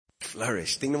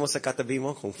flourish. Tingnan mo sa katabi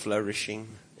mo kung flourishing.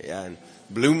 Yan.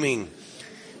 Blooming.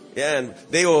 Yan.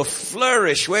 They will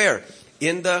flourish where?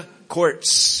 In the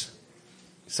courts.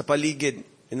 Sa paligid.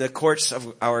 In the courts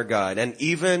of our God. And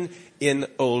even in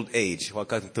old age.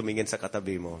 Huwag kang tumingin sa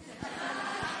katabi mo.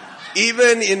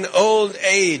 Even in old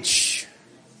age,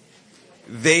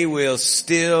 they will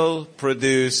still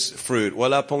produce fruit.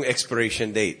 Wala pong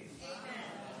expiration date.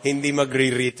 Hindi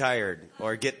magre-retired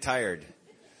or get tired.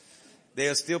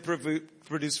 They'll still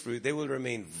produce fruit. They will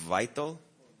remain vital.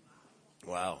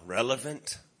 Wow.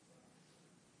 Relevant.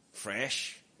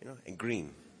 Fresh. And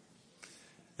green.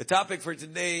 The topic for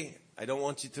today, I don't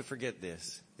want you to forget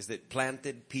this, is that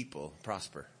planted people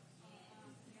prosper.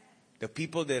 The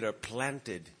people that are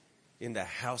planted in the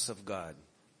house of God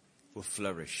will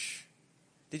flourish.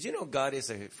 Did you know God is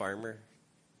a farmer?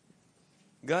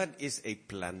 God is a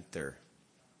planter.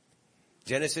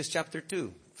 Genesis chapter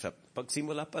 2, sa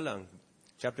pagsimula pa lang,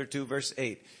 chapter 2 verse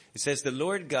 8. It says the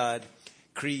Lord God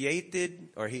created,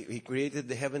 or he created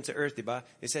the heavens and earth, diba?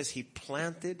 It says he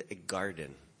planted a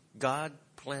garden. God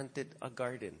planted a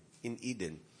garden in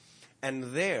Eden.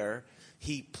 And there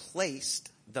he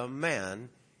placed the man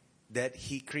that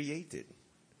he created.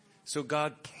 So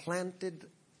God planted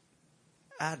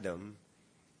Adam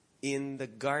in the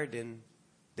garden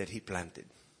that he planted.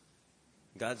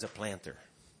 God's a planter.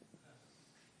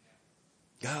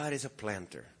 God is a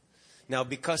planter. Now,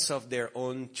 because of their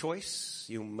own choice,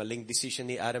 yung maling decision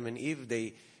ni Adam and Eve,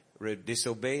 they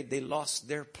disobeyed, they lost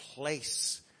their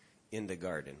place in the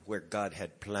garden where God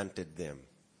had planted them.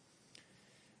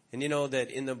 And you know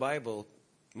that in the Bible,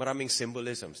 maraming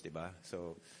symbolisms, diba?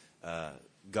 So,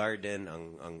 garden,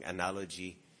 ang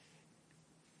analogy.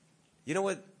 You know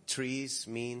what trees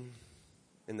mean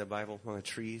in the Bible? Mga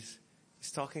trees.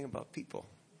 It's talking about people.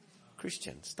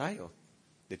 Christians, tayo.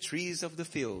 The trees of the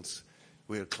fields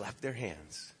will clap their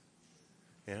hands.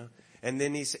 And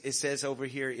then it says over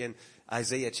here in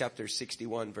Isaiah chapter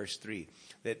 61 verse 3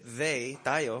 that they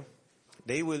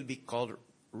will be called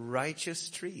righteous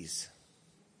trees.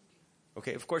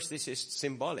 Okay, of course this is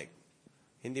symbolic.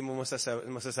 Hindi mo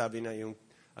masasabi na yung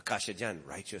acacia dyan,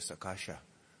 righteous acacia.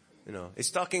 It's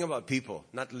talking about people,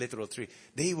 not literal tree.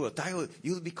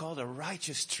 You'll be called a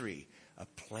righteous tree,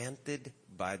 planted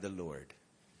by the Lord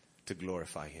to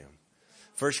glorify Him.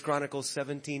 1 Chronicles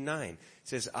 17:9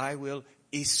 says, I will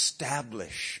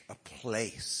establish a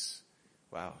place.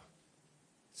 Wow.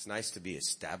 It's nice to be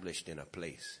established in a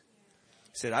place.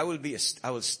 He said, I will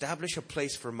establish a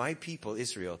place for my people,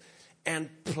 Israel, and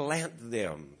plant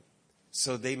them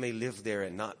so they may live there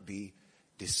and not be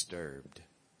disturbed.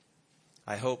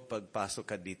 I hope pagpasok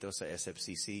ka dito sa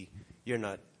SFCC, you're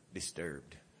not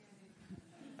disturbed.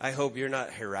 I hope you're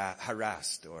not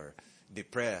harassed or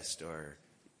depressed or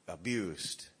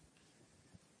abused.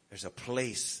 There's a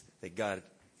place that God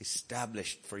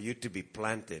established for you to be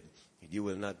planted. You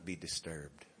will not be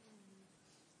disturbed.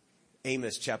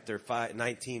 Amos chapter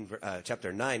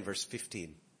 9 verse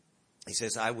 15. He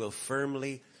says, I will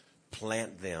firmly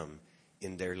plant them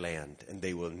in their land and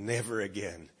they will never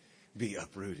again be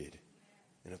uprooted.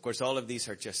 And of course, all of these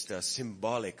are just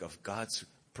symbolic of God's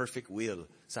perfect will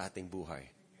sa ating buhay.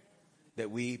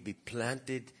 That we be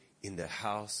planted in the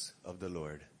house of the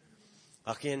Lord.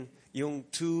 Akin,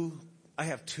 I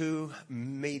have two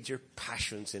major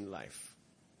passions in life.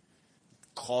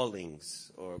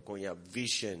 Callings or kunya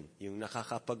vision, yung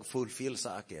nakakapag-fulfill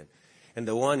sa akin. And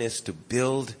the one is to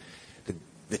build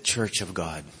the church of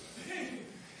God.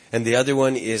 And the other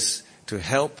one is to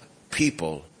help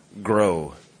people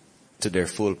grow to their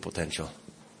full potential.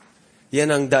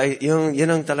 Yan ang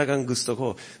talagang gusto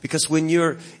ko. Because when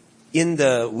you're in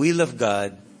the will of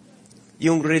God,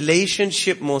 yung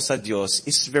relationship mo sa Diyos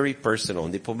is very personal.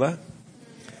 Hindi po ba?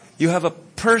 You have a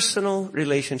personal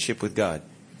relationship with God.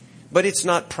 But it's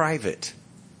not private.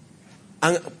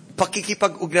 Ang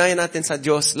pakikipag-ugnayan natin sa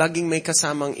Diyos, laging may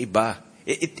kasamang iba.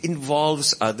 It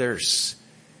involves others.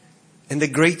 And the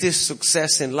greatest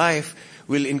success in life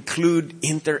will include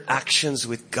interactions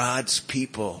with God's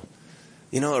people.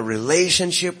 A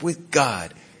relationship with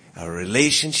God. A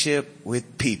relationship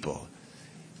with people.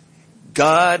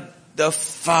 God the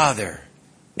Father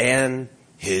and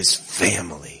His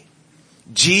family.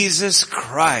 Jesus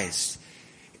Christ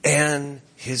and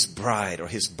His bride or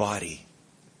His body.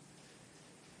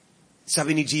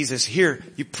 Sabi ni Jesus, here,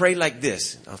 you pray like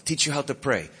this. I'll teach you how to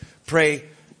pray. Pray,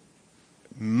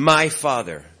 my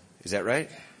Father. Is that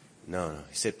right? No.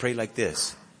 He said, pray like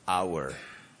this. Our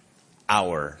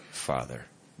Father.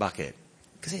 Bakit?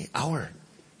 Kasi our.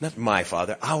 Not my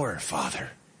Father, our Father.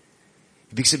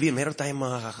 Ibig sabihin, meron tayong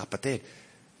mga kakapatid.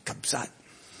 Kabsat.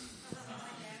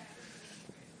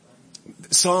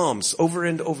 Psalms over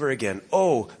and over again.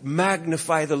 Oh,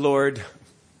 magnify the Lord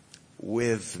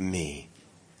with me.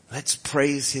 Let's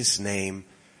praise His name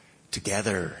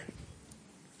together.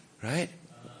 Right?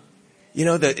 You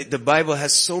know, the Bible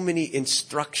has so many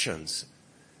instructions.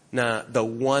 Na the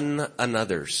one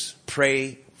another's.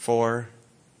 Pray for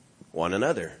one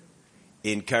another.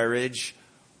 Encourage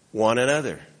one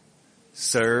another.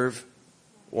 Serve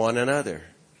one another.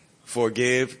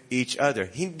 Forgive each other.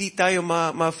 Hindi tayo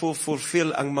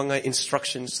ma-fulfill ang mga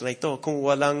instructions na ito kung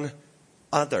walang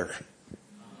other.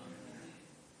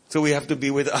 So we have to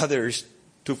be with others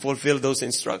to fulfill those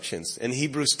instructions. And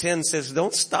Hebrews 10 says,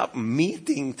 don't stop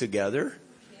meeting together.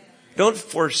 Don't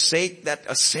forsake that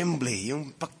assembly.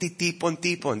 Yung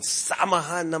pagtitipon-tipon,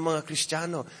 samahan ng mga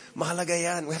Kristiyano. Mahalaga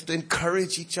yan. We have to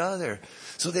encourage each other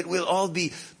so that we'll all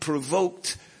be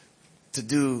provoked to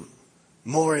do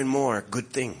more and more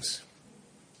good things.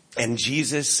 And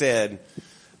Jesus said,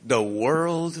 the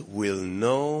world will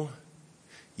know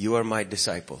you are my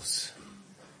disciples.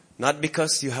 Not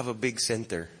because you have a big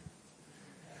center.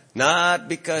 Not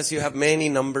because you have many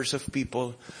numbers of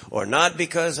people. Or not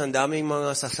because ang daming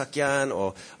mga sasakyan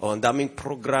o ang daming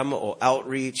programa o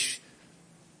outreach.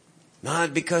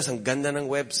 Not because ang ganda ng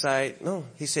website. No,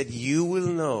 He said, you will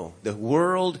know. The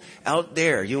world out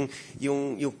there, yung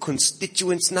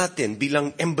constituents natin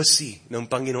bilang embassy ng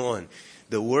Panginoon.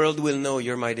 The world will know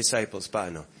you're my disciples.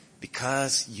 Paano?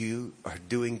 Because you are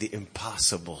doing the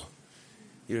impossible.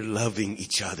 You're loving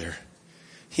each other.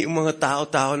 Yung mga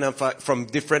tao-tao na from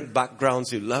different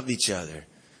backgrounds, you love each other.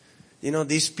 You know,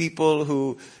 these people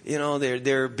who, you know,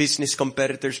 they're business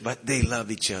competitors, but they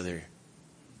love each other.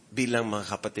 Bilang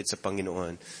mga kapatid sa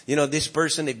Panginoon. You know, this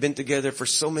person, they've been together for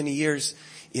so many years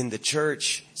in the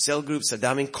church, cell groups,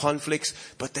 daming conflicts,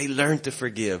 but they learn to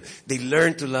forgive. They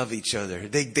learn to love each other.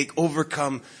 They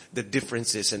overcome the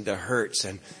differences and the hurts.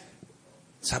 And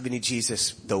sabi ni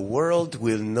Jesus, the world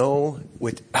will know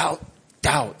without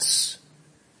doubts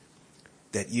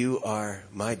that you are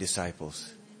my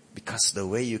disciples because the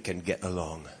way you can get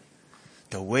along,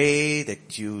 the way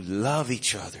that you love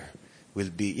each other will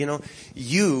be, you know,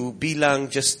 you bilang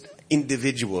just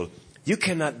individual, you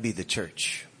cannot be the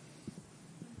church.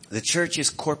 The church is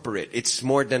corporate. It's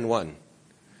more than one.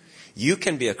 You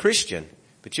can be a Christian,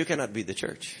 but you cannot be the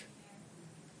church.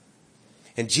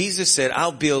 And Jesus said,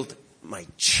 I'll build my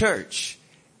church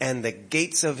and the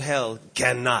gates of hell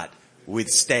cannot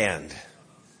withstand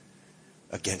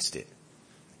against it.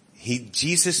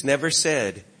 Jesus never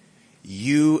said,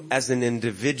 you as an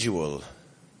individual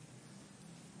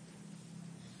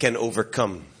can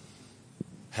overcome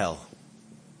hell.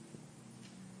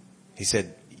 He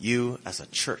said, you as a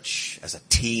church, as a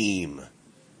team,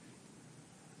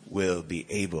 will be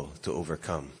able to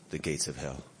overcome the gates of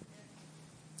hell.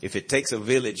 If it takes a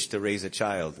village to raise a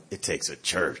child, it takes a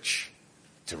church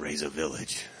to raise a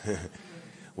village.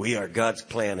 We are God's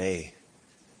plan A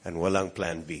and walang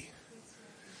plan B.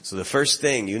 So the first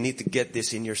thing, you need to get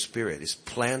this in your spirit, is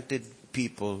planted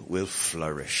people will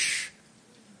flourish.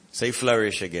 Say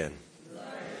flourish again.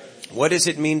 Flourish. What does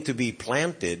it mean to be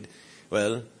planted?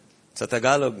 Well, sa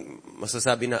Tagalog,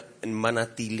 masasabi na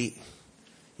manatili.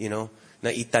 You know, na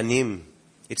itanim.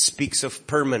 It speaks of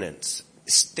permanence,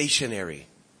 stationary.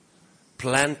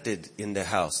 Planted in the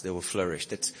house, they will flourish.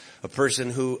 That's a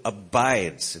person who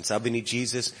abides. And sabi ni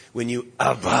Jesus, when you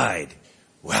abide,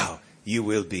 wow, you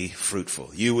will be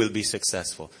fruitful. You will be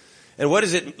successful. And what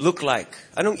does it look like?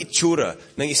 Anong itsura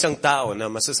ng isang tao na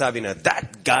masasabi na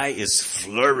that guy is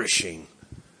flourishing?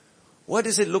 What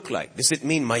does it look like? Does it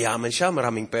mean mayaman siya,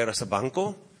 maraming pera sa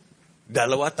bangko?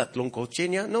 Dalawa, tatlong kotse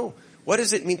niya? No. What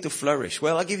does it mean to flourish?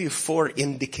 Well, I'll give you 4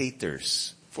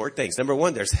 indicators. 4 things. Number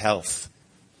 1, there's health.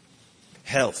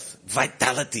 Health.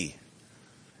 Vitality.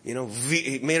 You know,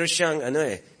 meron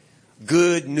siyang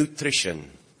good nutrition.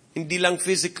 Hindi lang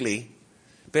physically,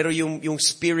 pero yung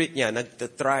spirit niya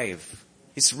nagtathrive.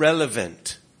 He's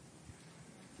relevant.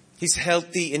 He's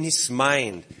healthy in his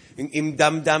mind. Yung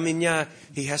damdamin niya,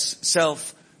 he has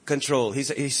self-control.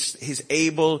 He's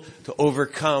able to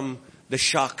overcome the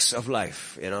shocks of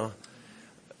life, you know.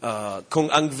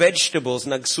 Kung ang vegetables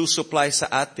nagsusupply sa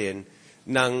atin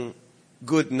ng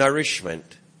good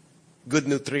nourishment, good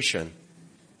nutrition,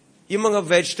 yung mga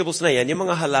vegetables na yan, yung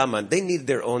mga halaman, they need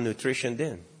their own nutrition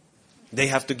din. They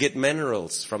have to get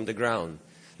minerals from the ground.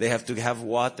 They have to have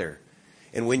water.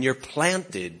 And when you're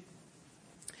planted,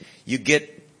 you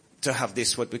get to have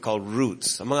this, what we call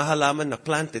roots. Ang mga halaman na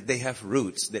planted, they have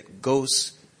roots that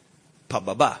goes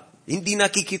pababa. Hindi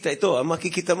nakikita ito. Ang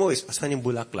makikita mo is, asan yung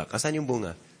bulaklak? Asan yung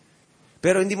bunga?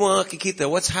 Pero hindi mo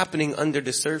nakikita what's happening under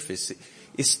the surface.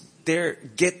 Is they're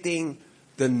getting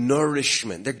the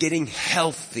nourishment. They're getting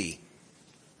healthy.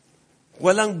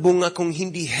 Walang bunga kung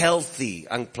hindi healthy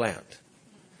ang plant.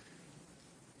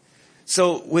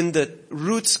 So when the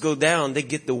roots go down, they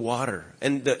get the water.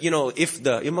 And yung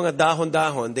mga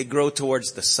dahon-dahon, they grow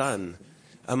towards the sun.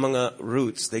 Ang mga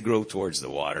roots, they grow towards the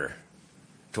water,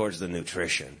 towards the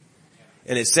nutrition.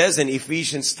 And it says in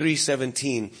Ephesians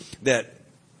 3:17 that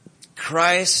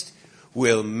Christ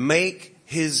will make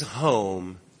His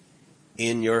home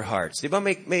in your hearts. Diba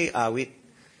may awit?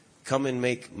 Come and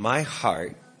make my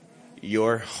heart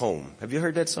your home. Have you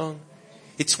heard that song?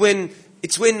 It's when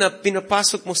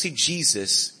pinapasok mo si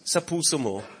Jesus sa puso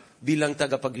mo bilang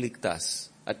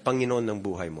tagapagligtas at Panginoon ng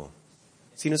buhay mo.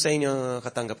 Sino sa inyo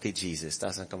katanggap kay Jesus?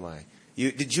 Taas ang kamay.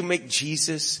 Did you make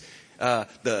Jesus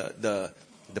the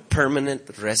permanent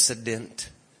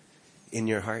resident in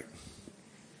your heart?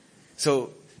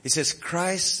 So it says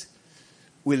Christ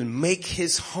will make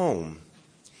His home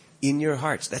in your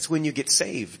hearts. That's when you get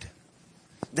saved.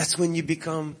 That's when you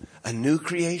become a new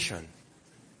creation.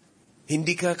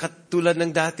 Hindi ka katulad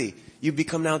ng dati. You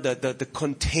become now the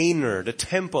container, the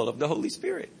temple of the Holy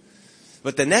Spirit.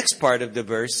 But the next part of the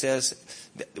verse says,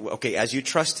 okay, as you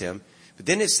trust Him, but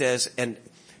then it says, and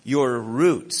your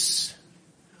roots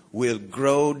will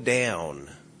grow down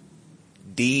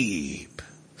deep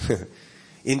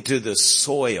into the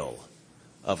soil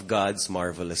of God's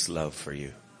marvelous love for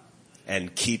you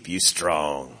and keep you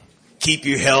strong, keep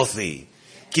you healthy,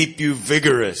 keep you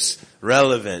vigorous,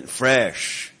 relevant,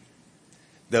 fresh.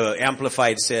 The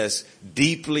Amplified says,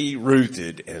 deeply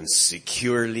rooted and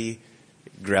securely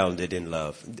grounded in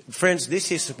love. Friends,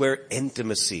 this is where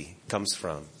intimacy comes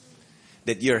from.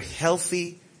 That you're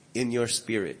healthy in your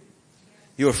spirit.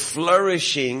 You're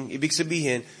flourishing, ibig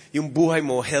sabihin, yung buhay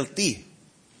mo healthy.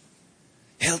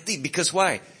 Healthy because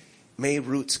why? May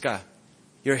roots ka.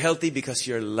 You're healthy because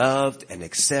you're loved and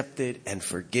accepted and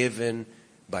forgiven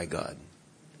by God.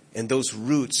 And those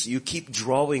roots, you keep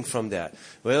drawing from that.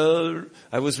 Well,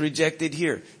 I was rejected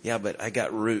here. Yeah, but I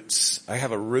got roots. I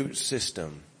have a root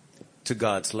system to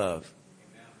God's love.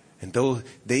 And though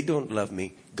they don't love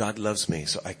me, God loves me,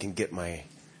 so I can get my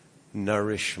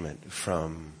nourishment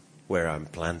from where I'm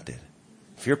planted.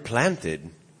 If you're planted,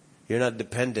 you're not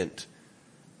dependent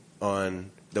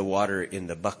on the water in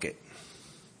the bucket.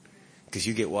 Because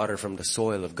you get water from the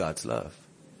soil of God's love.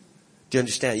 Do you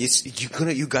understand?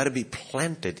 You got to be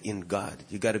planted in God.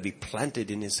 You got to be planted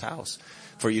in His house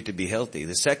for you to be healthy.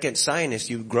 The second sign is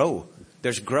you grow.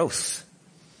 There's growth.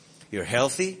 You're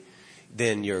healthy,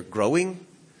 then you're growing.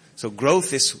 So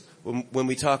growth is, when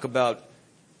we talk about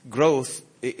growth,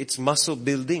 it's muscle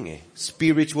building.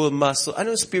 Spiritual muscle. I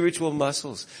know spiritual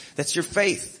muscles. That's your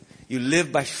faith. You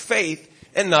live by faith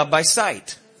and not by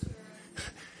sight.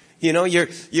 You know,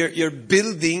 you're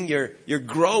building, you're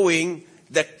growing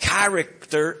the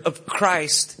character of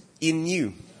Christ in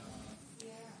you.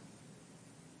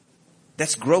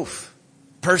 That's growth.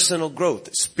 Personal growth,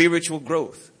 spiritual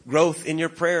growth, growth in your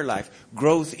prayer life,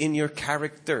 growth in your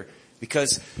character,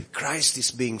 because Christ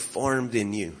is being formed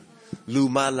in you.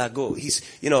 Lumalago.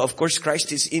 Of course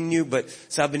Christ is in you, but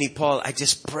sabi ni Paul, I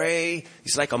just pray.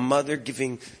 It's like a mother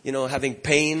giving, having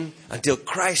pain until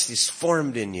Christ is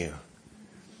formed in you.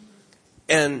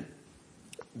 And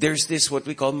there's this what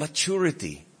we call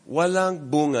maturity. Walang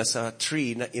bunga sa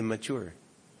tree na immature.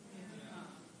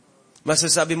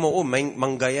 Masasabi mo,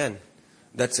 mangga yan.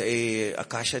 That's a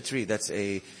acacia tree. That's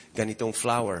a ganitong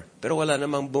flower. Pero wala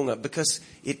namang bunga because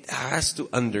it has to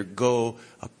undergo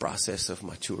a process of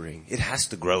maturing. It has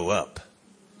to grow up.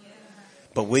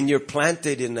 But when you're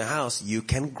planted in the house, you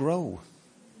can grow.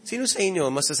 Sino sa inyo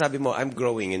masasabi mo, I'm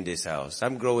growing in this house.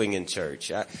 I'm growing in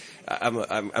church.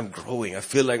 I'm growing. I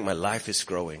feel like my life is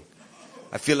growing.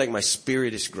 I feel like my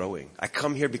spirit is growing. I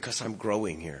come here because I'm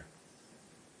growing here.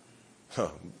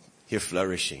 Oh, you're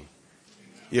flourishing.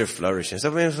 You're flourishing.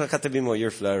 Sabi mo sa katabi mo,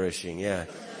 you're flourishing. Yeah.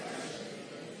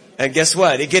 And guess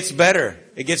what? It gets better.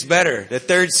 It gets better. The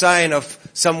third sign of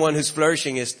someone who's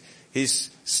flourishing is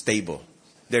he's stable.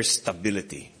 There's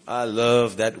stability. I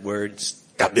love that word,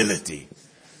 stability.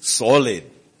 Solid.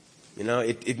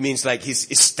 It means like he's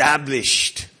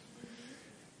established.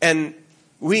 And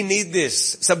we need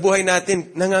this. Sa buhay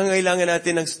natin, nangangailangan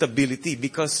natin ng stability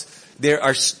because there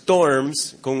are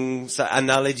storms, kung sa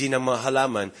analogy ng mga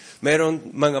halaman,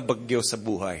 meron mga bagyo sa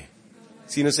buhay.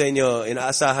 Sino sa inyo,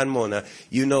 inaasahan mo na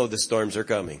the storms are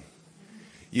coming.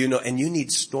 And you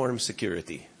need storm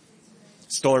security.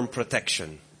 Storm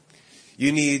protection.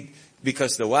 You need,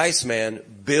 because the wise man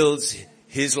builds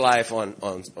his life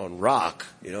on rock.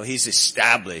 He's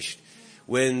established.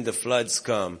 When the floods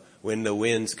come, when the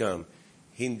winds come,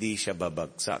 hindi siya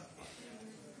babagsak.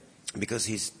 Because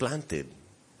he's planted.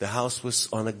 The house was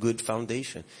on a good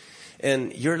foundation.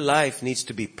 And your life needs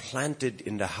to be planted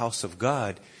in the house of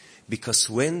God, because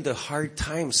when the hard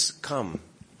times come,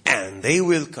 and they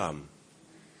will come,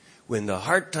 when the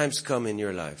hard times come in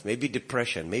your life, maybe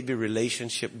depression, maybe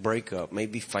relationship breakup,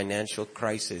 maybe financial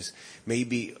crisis,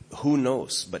 maybe who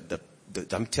knows, but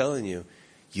I'm telling you,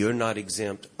 you're not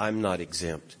exempt, I'm not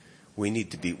exempt. We need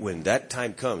to be, when that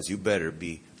time comes, you better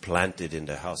be planted in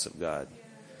the house of God.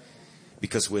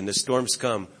 Because when the storms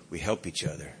come, we help each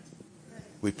other.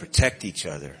 We protect each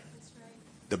other.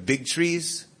 The big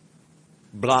trees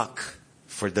block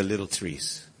for the little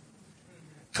trees.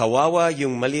 Kawawa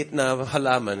yung maliit na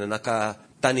halaman na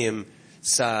nakatanim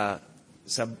sa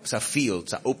field,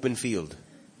 sa open field.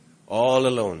 All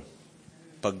alone.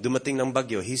 Pag dumating ng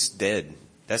bagyo, he's dead.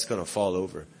 That's going to fall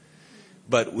over.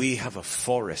 But we have a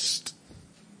forest.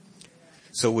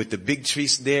 So with the big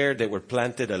trees there that were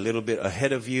planted a little bit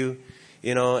ahead of you,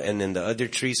 and then the other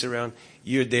trees around,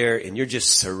 you're there and you're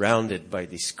just surrounded by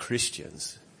these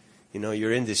Christians.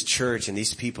 You're in this church and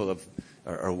these people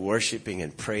are worshiping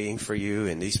and praying for you,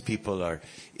 and these people are,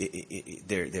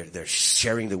 they're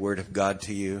sharing the word of God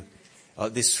to you.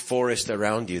 This forest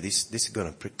around you, this is going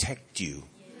to protect you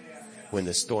when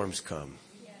the storms come.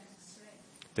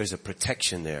 There's a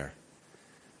protection there.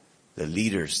 The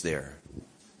leaders there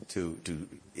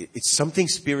it's something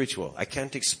spiritual. I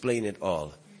can't explain it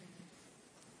all.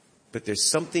 But there's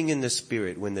something in the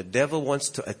spirit when the devil wants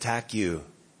to attack you,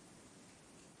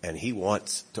 and he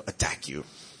wants to attack you.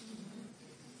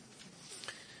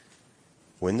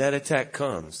 When that attack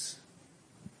comes,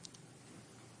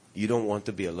 you don't want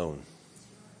to be alone.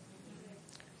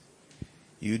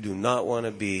 You do not want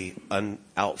to be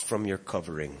out from your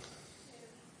covering.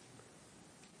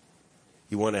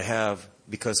 You want to have,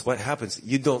 because what happens,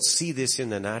 you don't see this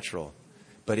in the natural,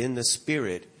 but in the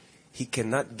spirit, he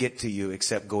cannot get to you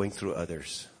except going through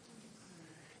others.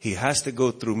 He has to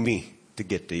go through me to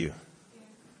get to you.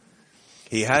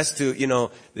 He has to,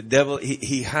 the devil,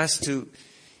 he has to,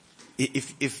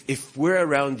 if we're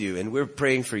around you and we're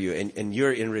praying for you and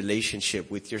you're in relationship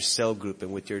with your cell group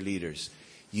and with your leaders,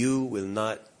 you will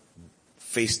not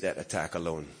face that attack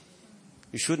alone.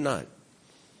 You should not.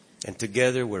 And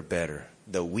together we're better.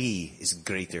 The we is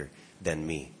greater than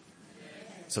me.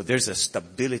 So there's a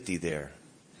stability there.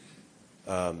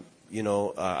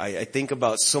 I think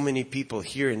about so many people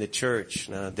here in the church.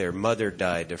 Their mother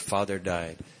died, their father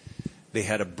died. They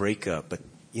had a breakup, but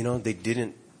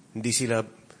hindi sila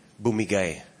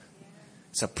bumigay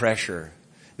sa pressure.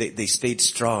 They stayed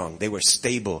strong. They were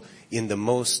stable in the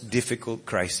most difficult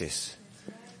crisis.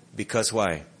 Because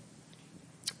why?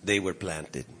 They were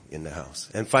planted in the house.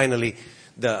 And finally,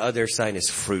 the other sign is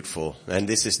fruitful. And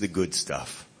this is the good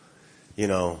stuff.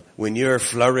 When you're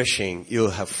flourishing,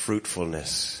 you'll have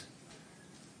fruitfulness.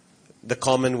 The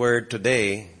common word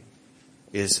today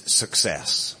is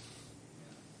success.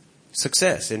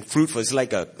 Success and fruitful is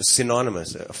like a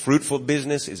synonymous. A fruitful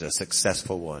business is a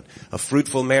successful one. A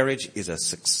fruitful marriage is a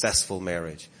successful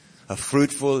marriage. A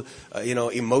fruitful,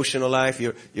 emotional life,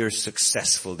 you're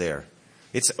successful there.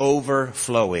 It's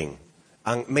overflowing.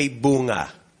 Ang may bunga,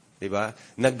 diba?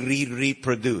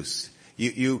 Nagre-reproduce.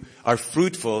 You are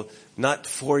fruitful not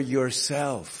for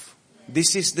yourself.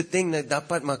 This is the thing na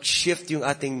dapat mag-shift yung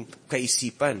ating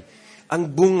kaisipan. Ang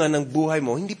bunga ng buhay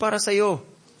mo, hindi para sa'yo.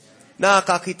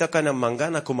 Nakakita ka ng mangga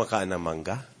na kumakain ng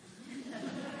mangga.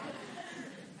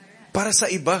 Para sa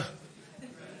iba.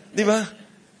 Diba?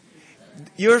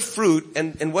 Your fruit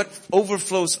and what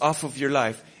overflows off of your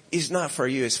life is not for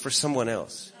you, it's for someone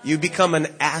else. You become an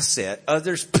asset.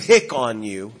 Others pick on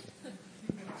you.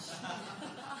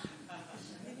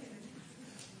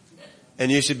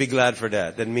 And you should be glad for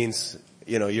that. That means,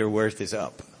 your worth is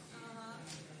up.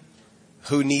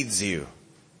 Who needs you?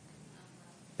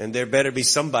 And there better be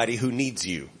somebody who needs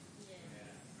you.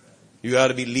 You ought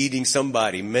to be leading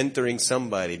somebody, mentoring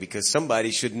somebody, because somebody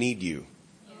should need you.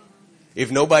 If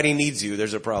nobody needs you,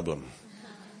 there's a problem.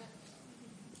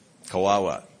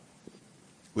 Kawawa.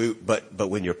 But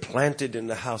when you're planted in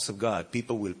the house of God,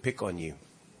 people will pick on you.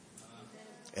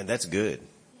 And that's good.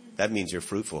 That means you're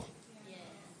fruitful.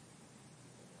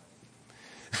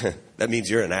 That means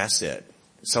you're an asset.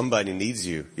 Somebody needs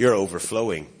you. You're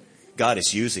overflowing. God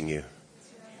is using you.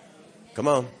 Come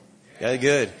on. Yeah,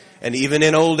 good. And even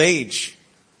in old age,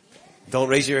 don't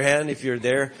raise your hand if you're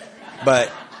there,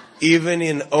 but even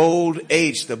in old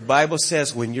age, the Bible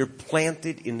says when you're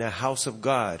planted in the house of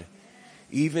God,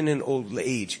 even in old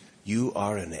age, you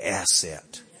are an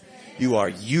asset. You are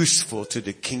useful to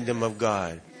the kingdom of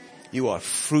God. You are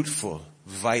fruitful,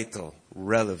 vital,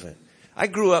 relevant. I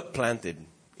grew up planted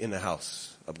in the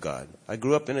house of God. I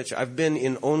grew up in a church. I've been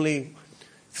in only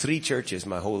 3 churches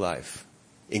my whole life,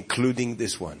 including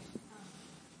this one.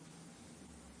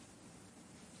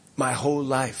 My whole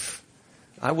life.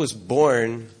 I was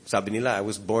born, sabi nila, I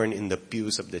was born in the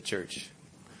pews of the church.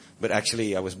 But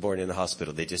actually, I was born in the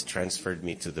hospital. They just transferred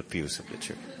me to the pews of the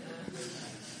church.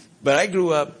 But I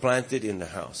grew up planted in the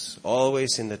house,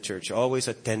 always in the church, always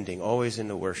attending, always in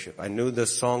the worship. I knew the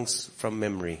songs from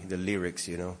memory, the lyrics,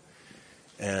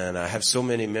 And I have so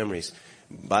many memories.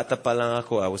 Bata pa lang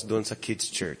ako, I was doon sa kids'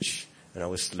 church. And I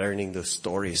was learning the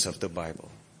stories of the Bible.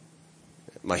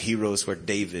 My heroes were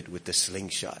David with the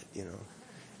slingshot,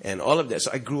 And all of that.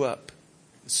 So I grew up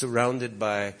surrounded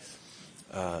by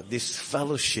this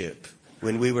fellowship.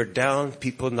 When we were down,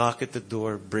 people knock at the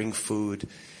door, bring food.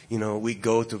 We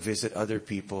go to visit other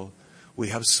people. We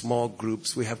have small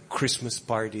groups. We have Christmas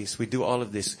parties. We do all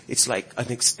of this. It's like an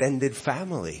extended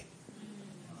family.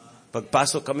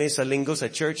 Pagpasok kami sa linggo sa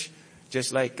church,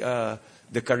 just like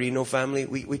the Carino family,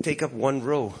 we take up one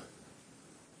row.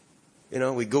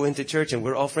 We go into church and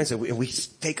we're all friends and we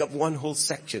take up one whole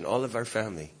section, all of our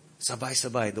family.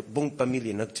 Sabay-sabay, the buong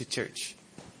pamilya nag-church.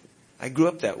 I grew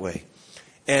up that way.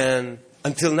 And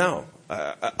until now,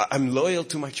 I'm loyal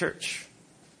to my church.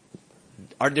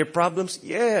 Are there problems?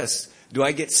 Yes. Do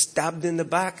I get stabbed in the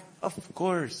back? Of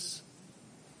course.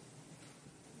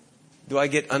 Do I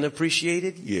get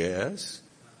unappreciated? Yes.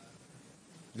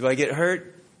 Do I get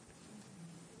hurt?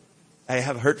 I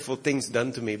have hurtful things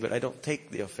done to me, but I don't take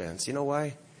the offense. You know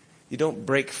why? You don't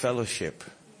break fellowship.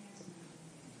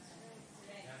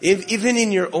 Even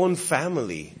in your own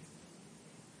family,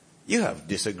 you have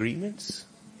disagreements.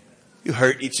 You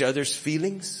hurt each other's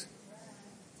feelings.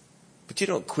 But you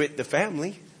don't quit the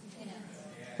family.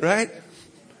 Right?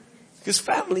 Because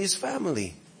family is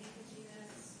family.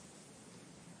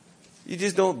 You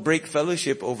just don't break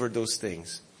fellowship over those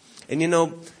things. And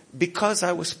because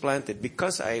I was planted,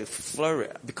 because I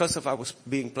was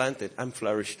being planted, I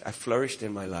flourished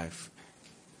in my life.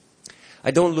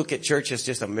 I don't look at church as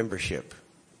just a membership.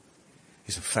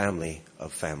 It's a family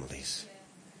of families.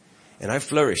 And I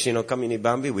flourish. Kami ni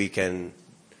Bambi, we can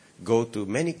go to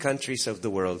many countries of the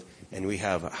world and we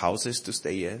have houses to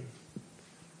stay in.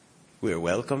 We are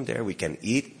welcome there. We can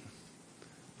eat.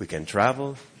 We can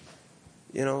travel.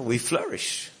 We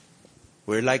flourish.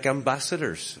 We're like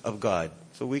ambassadors of God.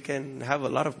 So we can have a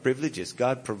lot of privileges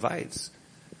God provides.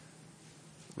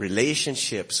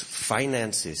 Relationships,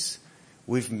 finances.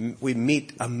 We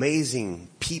meet amazing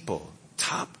people,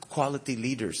 top quality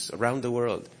leaders around the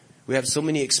world. We have so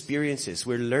many experiences.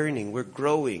 We're learning. We're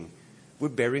growing. We're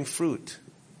bearing fruit.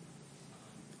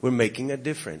 We're making a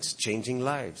difference, changing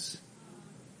lives.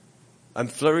 I'm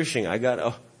flourishing. I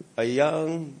got a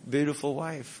young, beautiful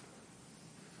wife.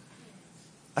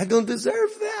 I don't deserve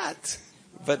that.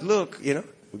 But look, we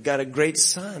got a great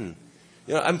son.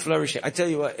 I'm flourishing. I tell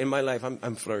you what, in my life,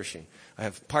 I'm flourishing. I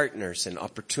have partners and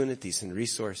opportunities and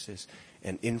resources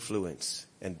and influence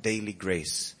and daily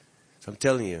grace. So I'm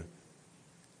telling you,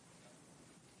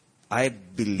 I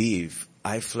believe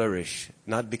I flourish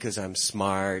not because I'm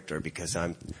smart or because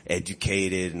I'm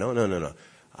educated. No.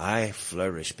 I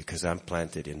flourish because I'm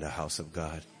planted in the house of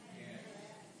God.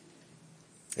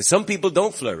 And some people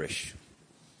don't flourish.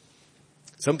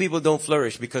 Some people don't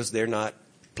flourish because they're not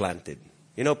planted.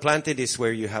 Planted is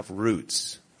where you have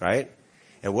roots, right?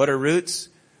 And what are roots?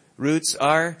 Roots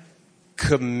are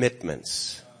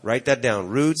commitments. Write that down.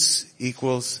 Roots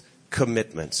equals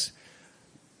commitments.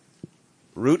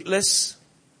 Rootless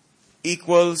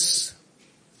equals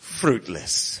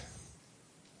fruitless.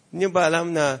 Niyo ba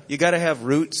alam na you gotta have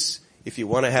roots if you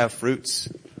want to have fruits?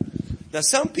 Now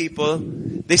some people,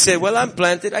 they say, well, I'm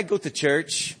planted, I go to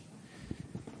church.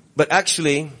 But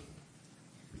actually,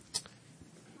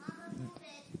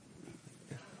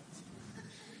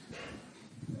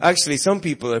 some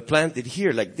people are planted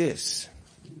here like this.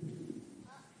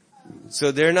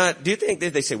 So they're not, do you think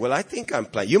that they say, well, I think I'm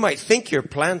planted. You might think you're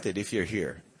planted if you're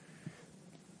here.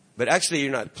 But actually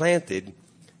you're not planted.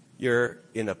 You're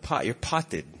in a pot. You're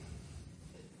potted.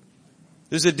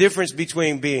 There's a difference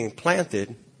between being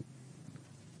planted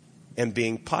and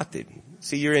being potted.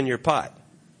 See, you're in your pot.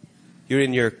 You're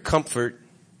in your comfort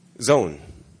zone.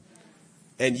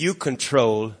 And you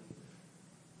control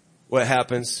what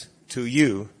happens to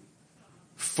you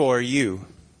for you.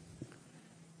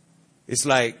 It's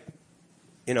like,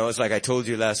 it's like I told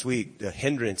you last week, the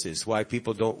hindrances, why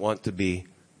people don't want to be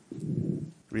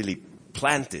really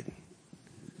planted.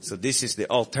 So this is the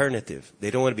alternative.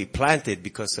 They don't want to be planted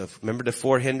because of, remember the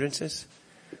 4 hindrances?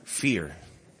 Fear.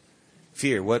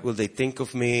 Fear. What will they think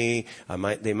of me?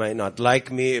 They might not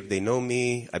like me. If they know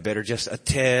me, I better just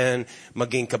attend.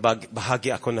 Maging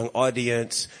bahagi ako ng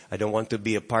audience. I don't want to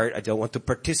be a part. I don't want to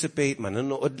participate.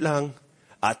 Manonood lang.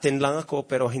 Attend lang ako,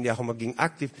 pero hindi ako maging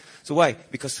active. So why?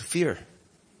 Because of fear.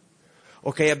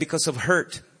 O kaya because of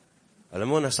hurt. Alam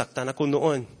mo, nasaktan ako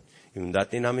noon. Yung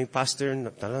dati naming pastor,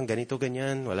 talang ganito,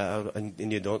 ganyan. And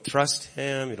you don't trust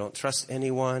him. You don't trust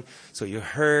anyone. So you're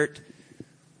hurt.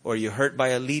 Or you're hurt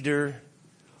by a leader.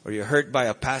 Or you're hurt by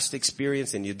a past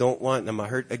experience and you don't want to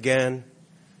hurt again.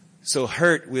 So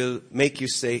hurt will make you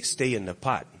stay in the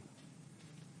pot.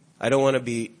 I don't want to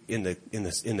be in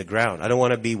the ground. I don't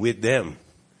want to be with them.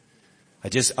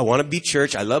 I want to be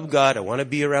church. I love God. I want to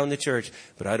be around the church,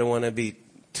 but I don't want to be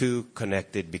too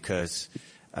connected because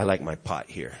I like my pot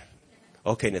here.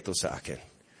 Okay, nito sa akin.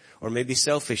 Or maybe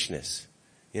selfishness.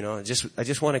 You know, I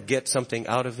just want to get something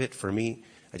out of it for me.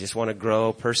 I just want to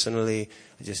grow personally.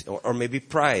 Or maybe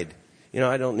pride. You know,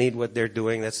 I don't need what they're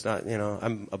doing. That's not, you know,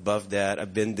 I'm above that.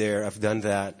 I've been there. I've done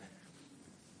that.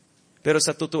 Pero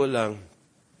sa totoo lang,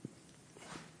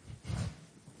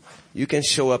 you can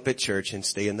show up at church and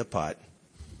stay in the pot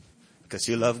because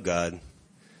you love God,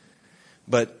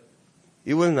 but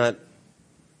you will not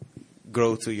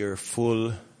grow to your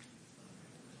full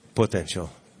potential.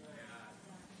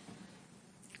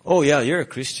 Oh yeah, you're a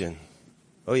Christian.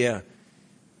 Oh yeah.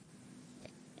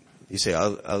 You say,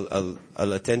 I'll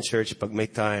attend church pag may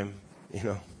time. You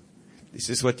know, this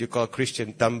is what you call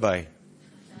Christian tambay.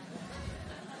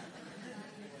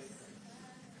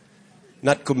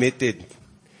 Not committed.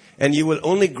 And you will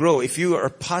only grow if you are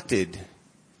potted.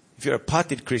 If you're a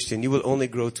potted Christian, you will only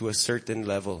grow to a certain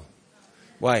level.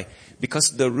 Why?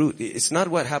 Because the root, it's not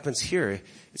what happens here.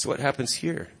 It's what happens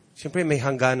here. Siyempre may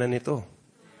hangganan ito.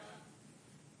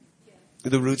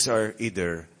 The roots are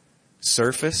either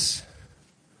surface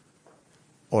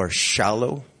or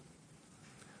shallow,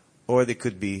 or they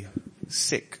could be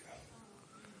sick.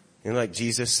 You know, like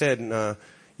Jesus said,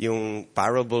 yung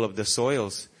parable of the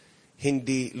soils,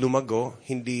 hindi lumago,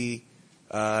 hindi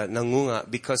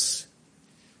nangunga because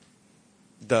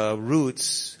the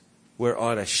roots were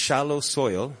on a shallow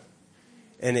soil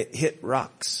and it hit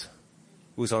rocks.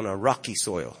 It was on a rocky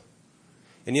soil.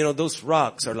 And you know, those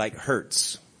rocks are like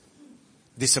hurts,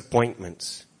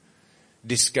 disappointments,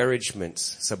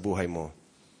 discouragements sa buhay mo.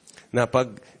 Na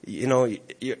pag, you know,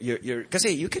 kasi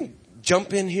you can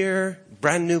jump in here,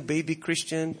 brand new baby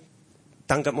Christian,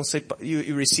 tanggap mo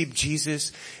you receive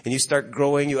Jesus, and you start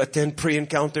growing, you attend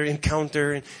pre-encounter,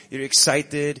 and you're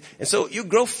excited. And so you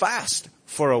grow fast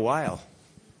for a while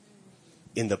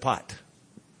in the pot.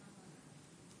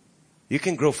 You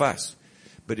can grow fast.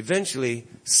 But eventually,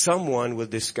 someone will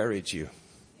discourage you.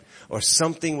 Or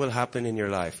something will happen in your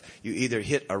life. You either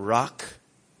hit a rock,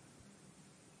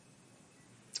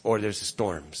 or there's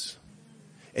storms.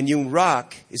 And yung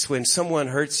rock is when someone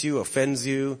hurts you, offends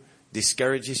you,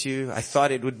 discourages you. I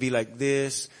thought it would be like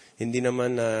this. Hindi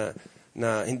naman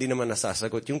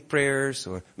nasasagot yung prayers,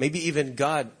 or maybe even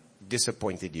God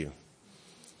disappointed you.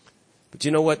 But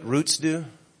you know what roots do?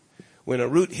 When a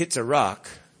root hits a rock,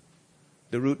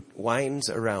 the root winds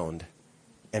around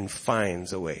and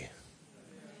finds a way.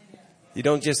 You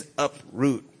don't just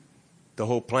uproot the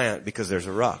whole plant because there's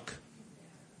a rock.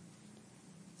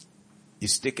 You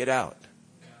stick it out.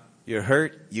 You're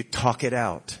hurt, you talk it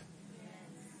out.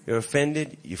 You're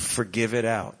offended, you forgive it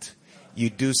out. You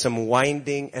do some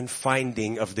winding and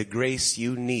finding of the grace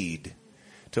you need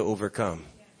to overcome.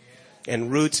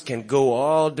 And roots can go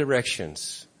all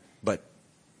directions, but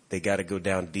they got to go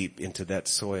down deep into that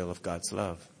soil of God's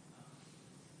love.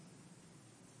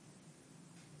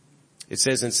 It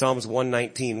says in Psalms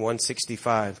 119,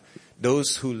 165,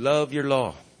 those who love your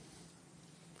law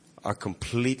are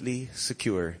completely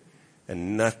secure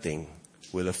and nothing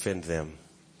will offend them.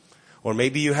 Or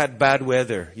maybe you had bad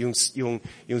weather. Yung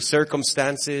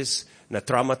circumstances, na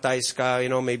traumatized ka, you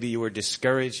know, maybe you were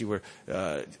discouraged, you were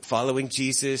following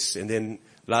Jesus, and then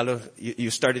lalo you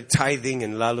started tithing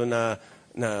and lalo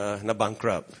na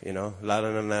bankrupt, you know,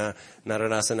 lalo na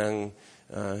naranasan ng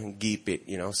gipit,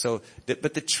 you know. So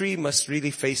but the tree must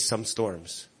really face some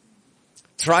storms.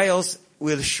 Trials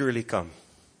will surely come.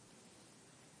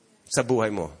 Sa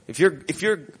buhay mo. If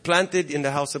you're planted in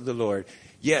the house of the Lord,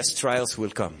 yes, trials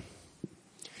will come.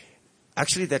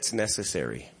 Actually, that's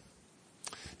necessary.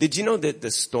 Did you know that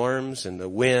the storms and the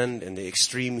wind and the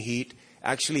extreme heat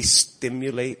actually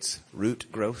stimulates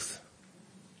root growth?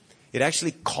 It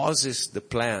actually causes the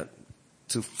plant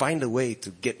to find a way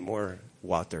to get more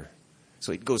water.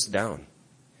 So it goes down.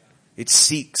 It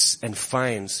seeks and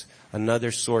finds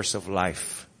another source of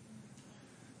life.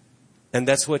 And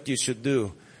that's what you should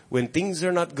do when things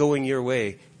are not going your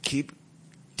way, keep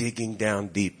digging down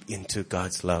deep into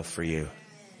God's love for you.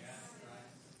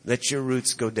 Let your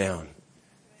roots go down.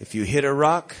 If you hit a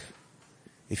rock,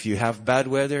 if you have bad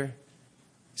weather,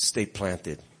 stay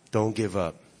planted. Don't give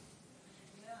up.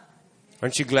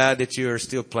 Aren't you glad that you are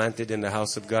still planted in the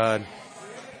house of God?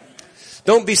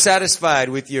 Don't be satisfied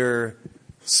with your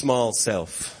small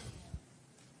self.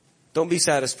 Don't be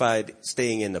satisfied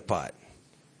staying in the pot.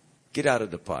 Get out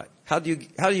of the pot. How do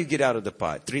you get out of the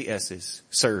pot? 3 S's.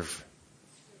 Serve.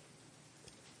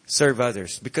 Serve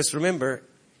others. Because remember,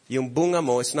 yung bunga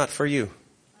mo is not for you.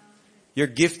 Your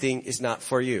gifting is not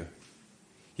for you.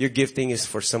 Your gifting is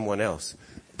for someone else.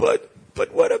 But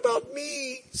what about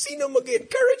me? Sino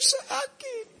mag-encourage sa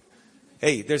akin?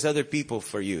 Hey, there's other people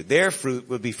for you. Their fruit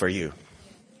will be for you.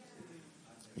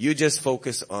 You just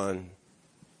focus on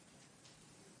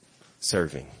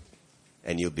serving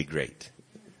and you'll be great.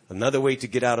 Another way to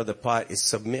get out of the pot is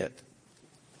submit.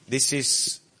 This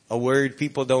is a word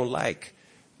people don't like,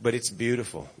 but it's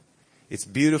beautiful. It's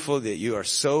beautiful that you are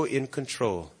so in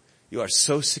control. You are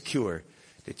so secure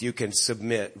that you can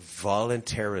submit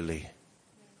voluntarily.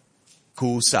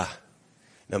 Kusa.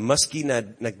 Na maski na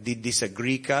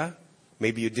nagdi-disagree ka,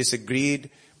 maybe you disagreed,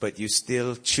 but you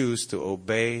still choose to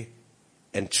obey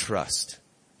and trust.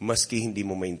 Maski hindi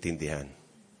mo maintindihan.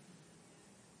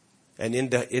 And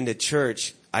in the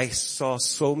church, I saw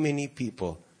so many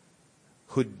people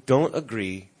who don't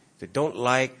agree, that don't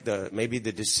like maybe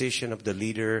the decision of the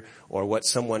leader or what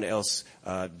someone else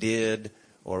did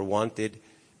or wanted,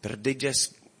 but they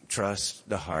just trust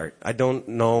the heart. I don't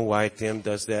know why Tim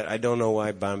does that. I don't know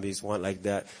why Bambi's want like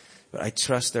that, but I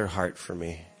trust their heart for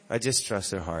me. I just trust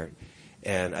their heart.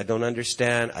 And I don't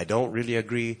understand. I don't really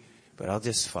agree, but I'll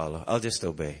just follow. I'll just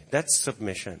obey. That's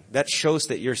submission. That shows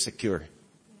that you're secure.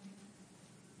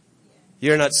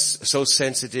 You're not so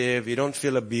sensitive. You don't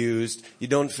feel abused. You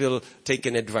don't feel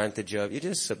taken advantage of. You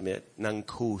just submit. Nang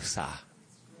kusa.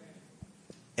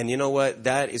 And you know what?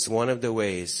 That is one of the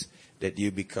ways that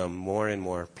you become more and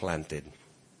more planted.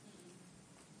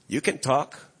 You can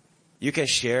talk. You can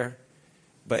share.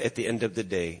 But at the end of the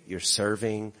day, you're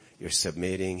serving. You're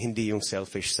submitting. Hindi yung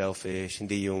selfish.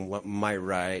 Hindi yung my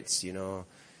rights, you know.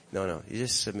 No. You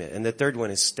just submit. And the third one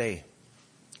is stay.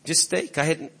 Just stay.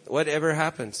 Kahit whatever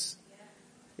happens.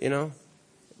 You know,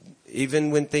 even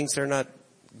when things are not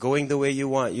going the way you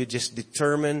want, you just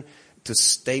determine to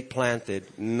stay planted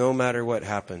no matter what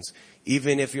happens.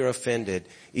 Even if you're offended,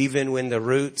 even when the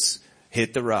roots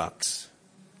hit the rocks,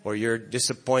 or you're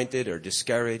disappointed or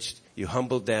discouraged, you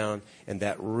humble down and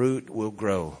that root will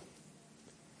grow.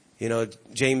 You know,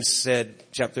 James said,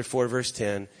 chapter 4, verse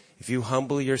 10, if you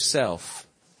humble yourself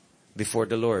before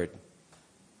the Lord,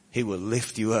 He will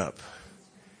lift you up.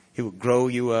 He will grow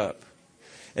you up.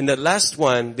 And the last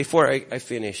one, before I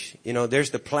finish, you know,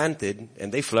 there's the planted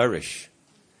and they flourish.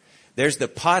 There's the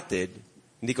potted,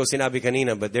 hindi ko sinabi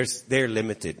kanina, but they're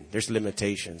limited. There's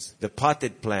limitations. The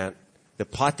potted plant, the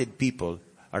potted people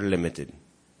are limited.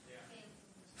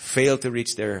 Fail to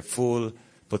reach their full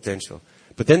potential.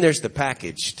 But then there's the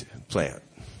packaged plant.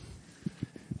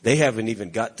 They haven't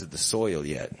even got to the soil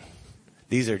yet.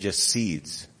 These are just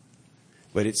seeds.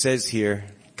 But it says here,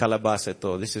 kalabasa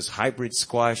to. This is hybrid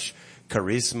squash,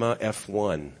 Charisma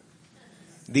F1.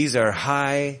 These are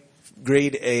high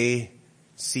grade A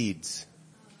seeds.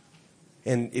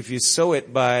 And if you sow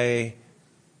it by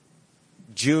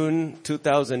June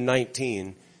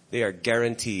 2019, they are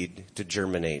guaranteed to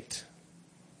germinate.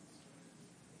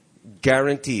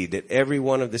 Guaranteed that every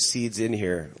one of the seeds in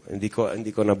here, hindi ko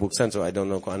nabuksan, so I don't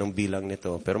know kung anong bilang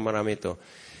nito, pero marami ito.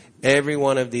 Every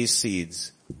one of these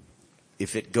seeds,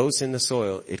 if it goes in the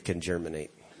soil, it can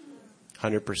germinate.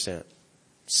 100%.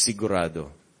 Sigurado.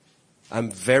 I'm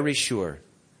very sure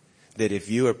that if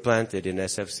you are planted in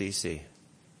SFCC,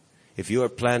 if you are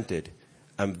planted,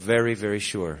 I'm very, very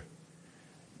sure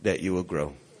that you will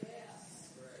grow.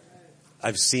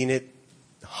 I've seen it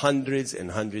hundreds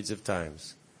and hundreds of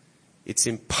times. It's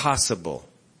impossible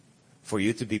for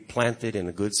you to be planted in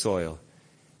a good soil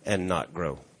and not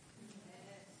grow.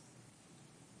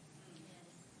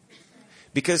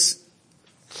 Because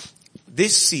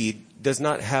this seed does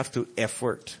not have to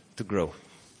effort to grow.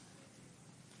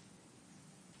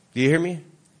 Do you hear me?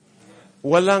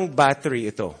 Walang battery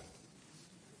ito.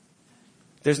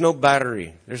 There's no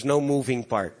battery. There's no moving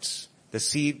parts. The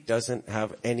seed doesn't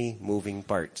have any moving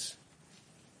parts.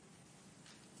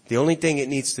 The only thing it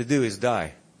needs to do is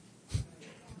die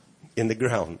in the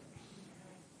ground.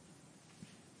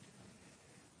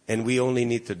 And we only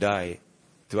need to die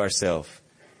to ourselves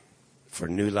for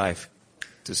new life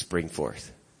to spring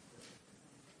forth.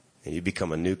 And you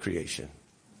become a new creation.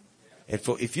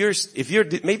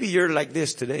 And maybe you're like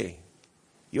this today.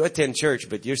 You attend church,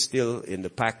 but you're still in the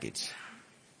package.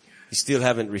 You still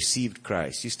haven't received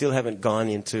Christ. You still haven't gone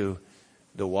into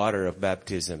the water of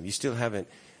baptism. You still haven't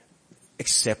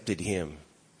accepted Him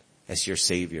as your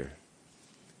Savior.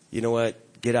 You know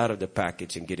what? Get out of the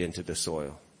package and get into the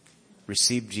soil.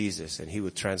 Receive Jesus and He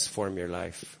will transform your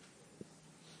life.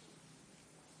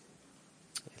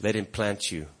 Let Him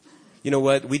plant you. You know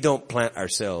what? We don't plant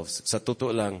ourselves. Sa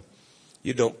totoo lang,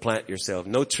 you don't plant yourself.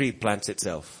 No tree plants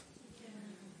itself.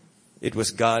 It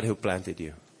was God who planted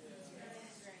you.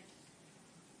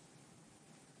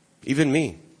 Even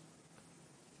me.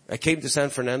 I came to San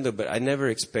Fernando, but I never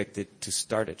expected to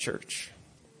start a church.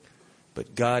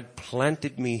 But God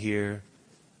planted me here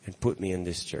and put me in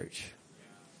this church.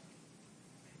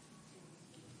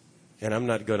 And I'm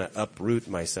not going to uproot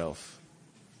myself.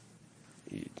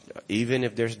 Even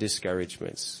if there's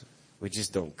discouragements, we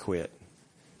just don't quit.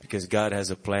 Because God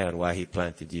has a plan why He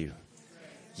planted you.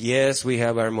 Yes, we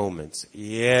have our moments.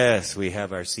 Yes, we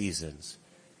have our seasons.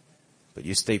 But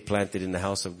you stay planted in the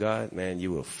house of God, man,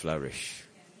 you will flourish.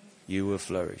 You will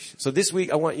flourish. So this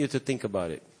week, I want you to think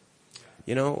about it.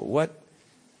 You know,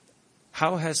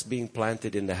 how has being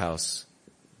planted in the house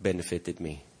benefited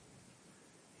me?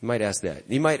 You might ask that.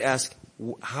 You might ask,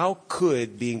 how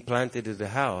could being planted in the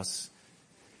house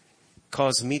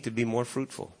cause me to be more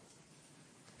fruitful?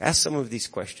 Ask some of these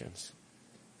questions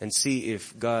and see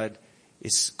if God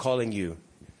is calling you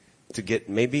to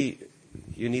maybe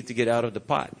you need to get out of the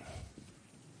pot.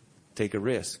 Take a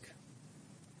risk.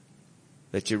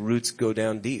 Let your roots go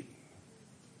down deep.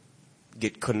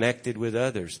 Get connected with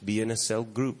others. Be in a cell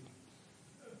group.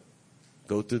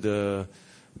 Go to the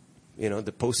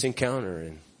post encounter,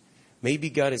 and maybe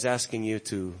God is asking you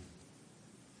to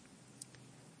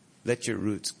let your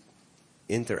roots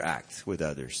interact with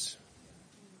others.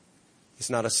 It's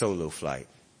not a solo flight.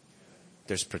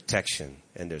 There's protection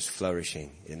and there's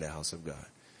flourishing in the house of God.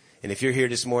 And if you're here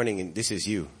this morning and this is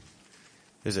you,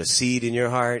 there's a seed in your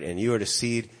heart and you are the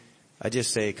seed, I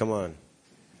just say, come on,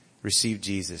 receive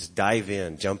Jesus. Dive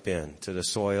in, jump in to the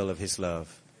soil of His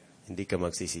love. Hindi ka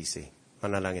magsisisi.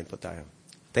 Manalangin po tayo.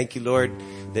 Thank you, Lord,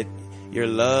 that your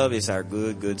love is our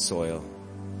good soil.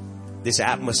 This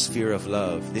atmosphere of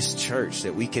love, this church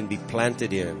that we can be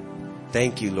planted in.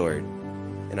 Thank you, Lord.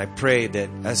 And I pray that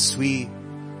as we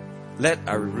let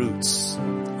our roots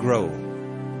grow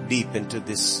deep into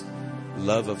this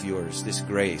love of yours, this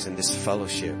grace and this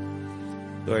fellowship,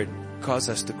 Lord, cause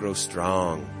us to grow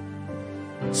strong,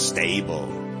 stable,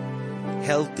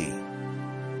 healthy,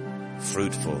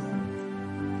 fruitful.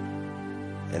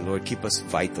 And Lord, keep us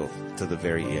vital to the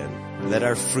very end. Let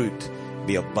our fruit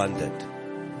be abundant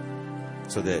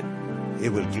so that it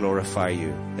will glorify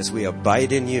you. As we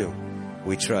abide in you,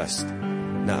 we trust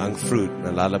na ang fruit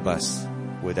na lalabas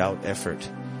without effort,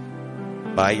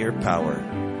 by your power,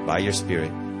 by your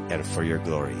Spirit, and for your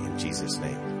glory. In Jesus'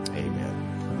 name, amen.